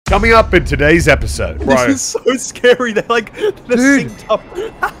Coming up in today's episode, bro. This is so scary. They're like, they're synced up.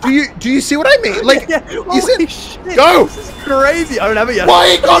 do you see what I mean? Like, yeah. Holy shit. Go! This is crazy. I don't have it yet.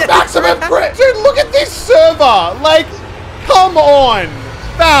 Why you got maximum crit? Dude, look at this server. Like, come on,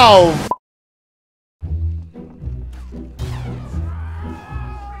 Valve.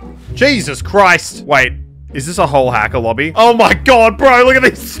 Jesus Christ. Wait, is this a whole hacker lobby? Oh my God, bro, look at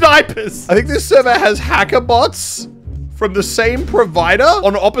these snipers. I think this server has hacker bots from the same provider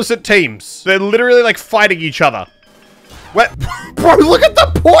on opposite teams. They're literally like fighting each other. What? Bro, look at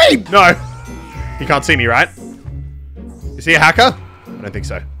the point. No, he can't see me, right? Is he a hacker? I don't think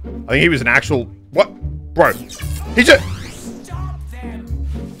so. I think he was an actual, what? Bro, he just,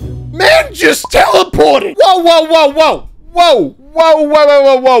 man just teleported. Whoa, whoa, whoa, whoa. Whoa, whoa, whoa, whoa,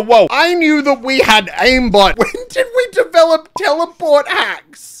 whoa, whoa, whoa. I knew that we had aimbot. When did we develop teleport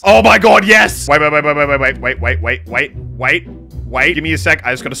hacks? Oh my God, yes. Wait. Give me a sec.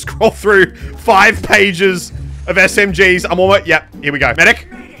 I just gotta scroll through 5 pages of SMGs. I'm almost, yep, here we go.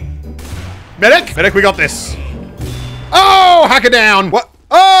 Medic. Medic, we got this. Oh, hacker down. What?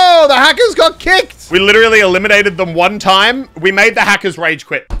 Oh, the hackers got kicked. We literally eliminated them one time. We made the hackers rage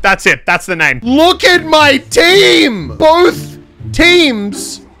quit. That's it. That's the name. Look at my team. Both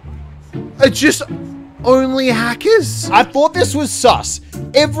teams are just only hackers. I thought this was sus.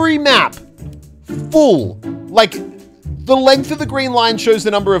 Every map, full. Like, the length of the green line shows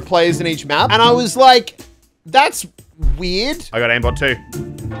the number of players in each map. And I was like, that's weird. I got aimbot too.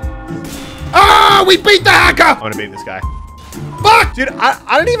 Ah, we beat the hacker. I want to beat this guy. Fuck! Dude,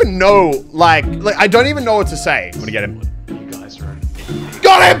 I don't even know, like, I don't even know what to say. I'm gonna get him. You guys are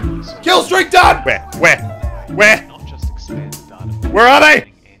got him! Kill streak done! Where? not just expand data. Where are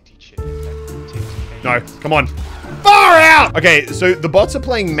they? No, come on. Far out! Okay, so the bots are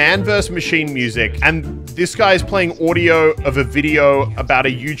playing man vs. machine music, and this guy is playing audio of a video about a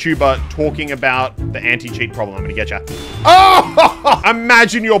YouTuber talking about the anti-cheat problem. I'm gonna get ya. Oh!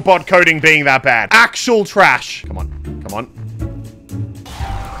 Imagine your bot coding being that bad. Actual trash. Come on.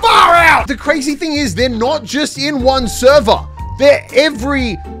 Far out! The crazy thing is they're not just in one server. They're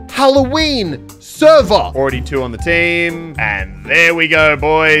every Halloween server. Already 2 on the team. And there we go,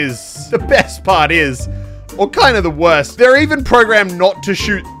 boys. The best part is, or kind of the worst, they're even programmed not to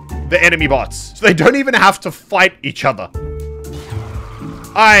shoot the enemy bots. So they don't even have to fight each other.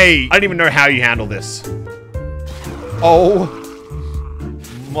 I don't even know how you handle this. Oh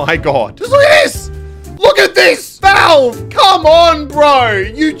my God. Just look at this! Look at this! Valve! Come on,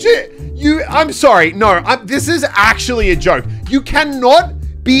 bro! I'm sorry. No, this is actually a joke. You cannot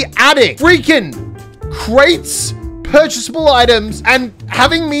be adding freaking crates, purchasable items, and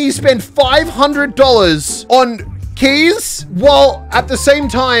having me spend $500 on keys, while at the same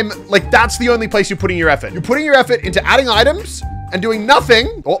time, like, that's the only place you're putting your effort. You're putting your effort into adding items and doing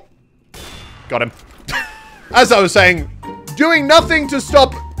nothing. Oh, got him. As I was saying, doing nothing to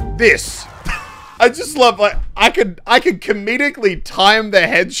stop this. I just love, like, I could comedically time the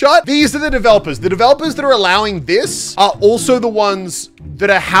headshot. These are the developers. The developers that are allowing this are also the ones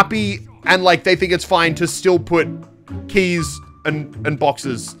that are happy and, like, they think it's fine to still put keys and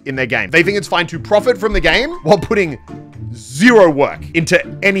boxes in their game. They think it's fine to profit from the game while putting 0 work into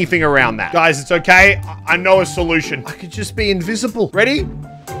anything around that. Guys, it's okay. I know a solution. I could just be invisible. Ready?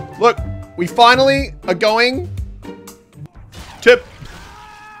 Look, we finally are going to...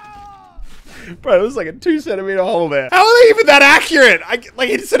 Bro, it was like a 2-centimeter hole there. How are they even that accurate? Like,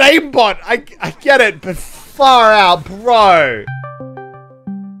 it's an aimbot. I get it, but far out, bro.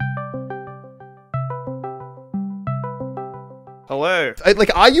 Hello.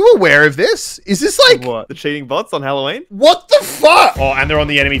 Like, are you aware of this? Is this like... What? The cheating bots on Halloween? What the fuck? Oh, and they're on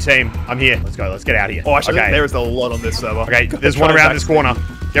the enemy team. I'm here. Let's go. Let's get out of here. Oh, actually, there is a lot on this server. Okay, there's one around this corner.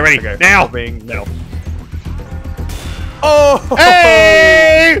 Get ready. Okay. Now. Now. Oh!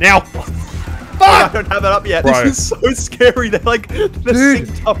 Hey! Now. I don't have that up yet. Bro. This is so scary. They're like, they're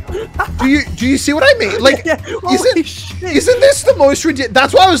synced up. Do you see what I mean? Like, yeah. Isn't this the most ridiculous?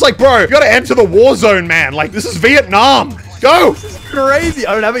 That's why I was like, bro, you gotta enter the war zone, man. Like, this is Vietnam. Go. This is crazy.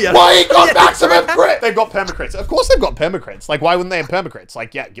 I don't have it yet. Why you got maximum crit? They've got permacrits. Of course they've got permacrits. Like, why wouldn't they have permacrits?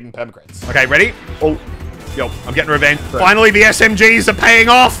 Like, yeah, give them permacrits. Okay, ready? Oh. Yo, I'm getting revenge. Right. Finally, the SMGs are paying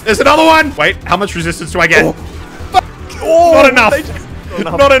off. There's another one. Wait, how much resistance do I get? Oh, not enough.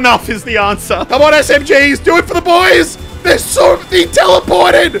 Not enough is the answer. Come on, SMGs, do it for the boys. They're so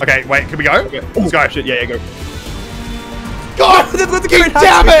teleported. Okay, wait, can we go? Okay. Let's go. Shit, yeah, go. God,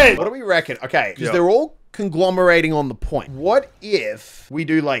 damn it. What do we reckon? Okay, because they're all conglomerating on the point. What if we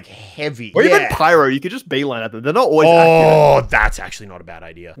do like heavy? Or even pyro, you could just beeline at them. They're not always accurate. That's actually not a bad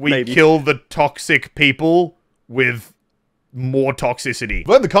idea. We kill the toxic people with more toxicity.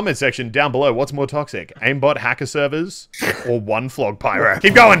 Vote in the comment section down below. What's more toxic? Aimbot hacker servers or one flog pyro?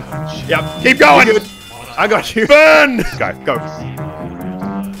 Keep going. Yep. Keep going. I got you. Burn. Go.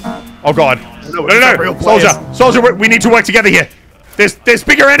 Oh God. No. Soldier, we need to work together here. There's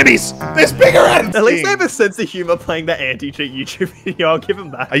bigger enemies. There's bigger enemies. At least they have a sense of humor playing the anti-cheat YouTube video. I'll give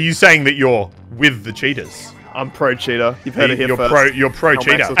them that. Are you saying that you're with the cheaters? I'm pro-cheater. You've heard it here You're first. You're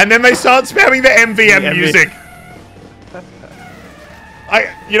pro-cheater. And then they start spamming the MVM music.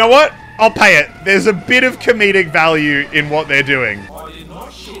 You know what? I'll pay it. There's a bit of comedic value in what they're doing.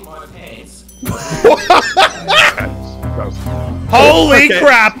 Holy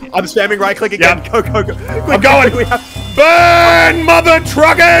crap! I'm spamming right click again. Yep. Go. I'm going. Burn, mother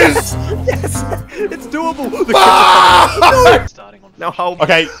truckers! Yes, it's doable. Starting on. Now hold.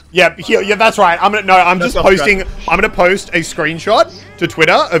 Okay, yeah, that's right. I'm just posting. I'm gonna post a screenshot to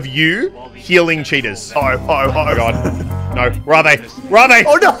Twitter of you healing cheaters. Oh God. No, where are they? Where are they?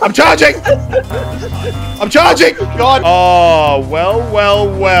 Oh no! I'm charging! I'm charging! God. Oh,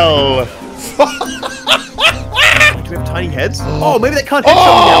 well. Do we have tiny heads? Oh, maybe they can't hit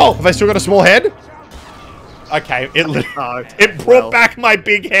Oh! Have I still got a small head? Okay, it brought back my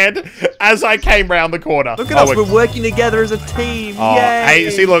big head as I came round the corner. Look at us, we're working together as a team. Oh, Yay! hey,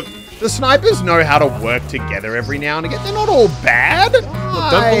 see, look, the snipers know how to work together every now and again. They're not all bad. Look,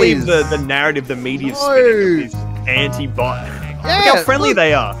 don't believe the narrative the media's spinning of this anti-bot. Look how friendly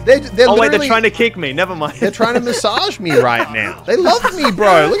they are. They're oh wait, they're trying to kick me. Never mind. They're trying to massage me right now. They love me,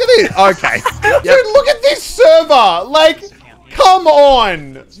 bro. Look at this. Okay. Dude, look at this server. Like, come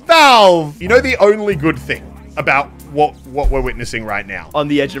on. Valve. You know the only good thing about what we're witnessing right now? On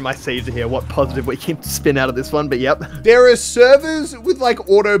the edge of my seat to hear what positive we can spin out of this one, but yep. There are servers with like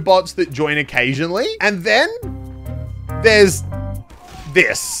Autobots that join occasionally, and then there's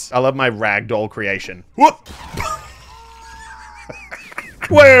this. I love my ragdoll creation. Whoop.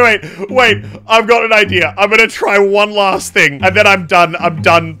 Wait. I've got an idea. I'm gonna try one last thing, and then I'm done. I'm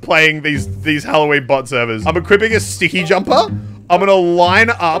done playing these Halloween bot servers. I'm equipping a sticky jumper. I'm gonna line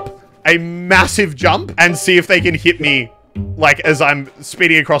up a massive jump and see if they can hit me, like, as I'm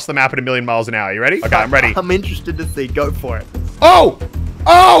speeding across the map at 1,000,000 miles an hour. You ready? Okay, I'm ready. I'm interested to see. Go for it. Oh!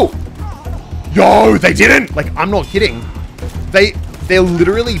 Yo, they didn't! Like, I'm not kidding. They're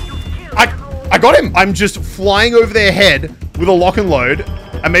literally... I got him! I'm just flying over their head with a lock and load,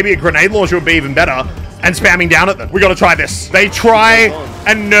 and maybe a grenade launcher would be even better, and spamming down at them. We gotta try this. They try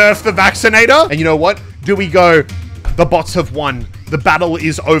and nerf the vaccinator, and you know what? Do we go, the bots have won. The battle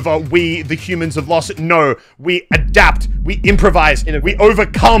is over. We, the humans, have lost. No, we adapt. We improvise. We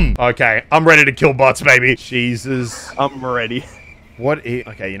overcome. Okay, I'm ready to kill bots, baby. Jesus. I'm ready.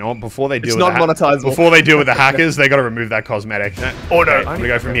 Okay, you know what? Before they deal with the hackers, they gotta remove that cosmetic. Oh no, I'm gonna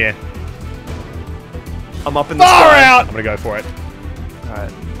go from here. I'm up in the Far sky. out! I'm gonna go for it.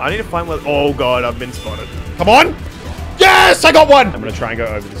 Alright. I need to find where... Oh god, I've been spotted. Come on! Yes! I got one! I'm gonna try and go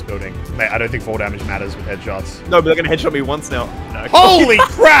over this building. Mate, I don't think fall damage matters with headshots. No, but they're gonna headshot me once now. No. Holy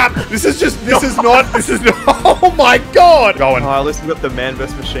crap! This is not... Oh my god! Going. Oh, at least we've got the man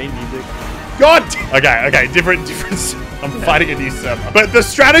vs machine music. God! Okay, different... I'm fighting a new server. But the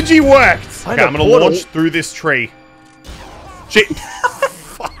strategy worked! Okay, I'm gonna launch through this tree. Shit.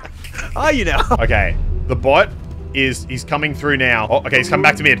 Are you now? Okay, the bot he's coming through now. Oh, okay, he's coming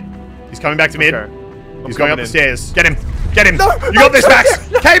back to mid. He's coming back to mid. Okay. He's going up the stairs. Get him! No, you got this, Max!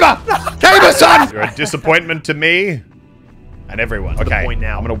 Kaber, son! You're a disappointment to me and everyone. Okay, point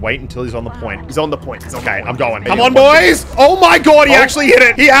now. I'm gonna wait until he's on the point. He's on the point. Okay, I'm going. Come on, boys! Oh my god, he actually hit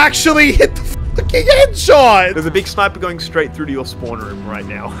it! He actually hit the fucking headshot! There's a big sniper going straight through to your spawn room right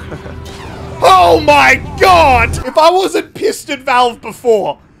now. Oh my god! If I wasn't pissed at Valve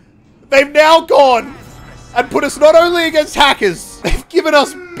before, they've now gone and put us not only against hackers, they've given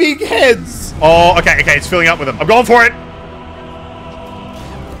us big heads. Oh, okay, it's filling up with them. I'm going for it.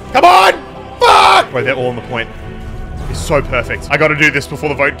 Come on! Fuck! Wait, they're all on the point. It's so perfect. I gotta do this before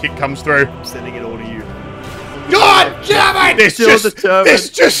the vote kick comes through. I'm sending it all to you. God damn it! There's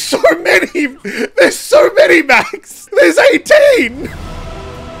just so many. There's so many, Max. There's 18.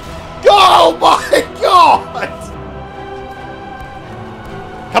 Oh my god!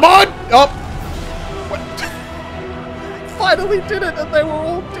 Come on! Oh. Finally did it, and they were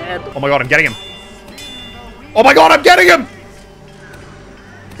all dead. Oh my god, I'm getting him. Oh my god, I'm getting him!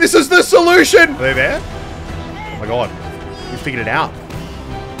 This is the solution! Are they there? Oh my god. You figured it out.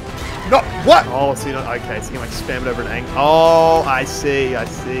 No, what? Oh, so you're not... Okay, so you can like spam it over an angle. Oh, I see. Look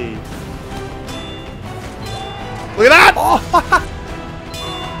at that! Oh.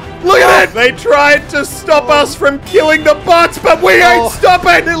 Look at it! They tried to stop us from killing the bots, but we ain't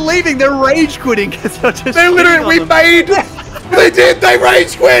stopping! They're leaving. They're rage quitting because they're just... We made They did! They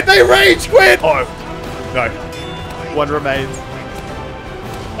rage quit! They rage quit! Oh, No. one remains.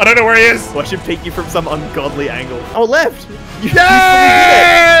 I don't know where he is. Watch him peek you from some ungodly angle. Oh, left! You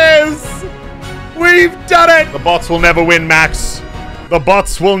Yes! We've done it! The bots will never win, Max. The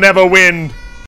bots will never win.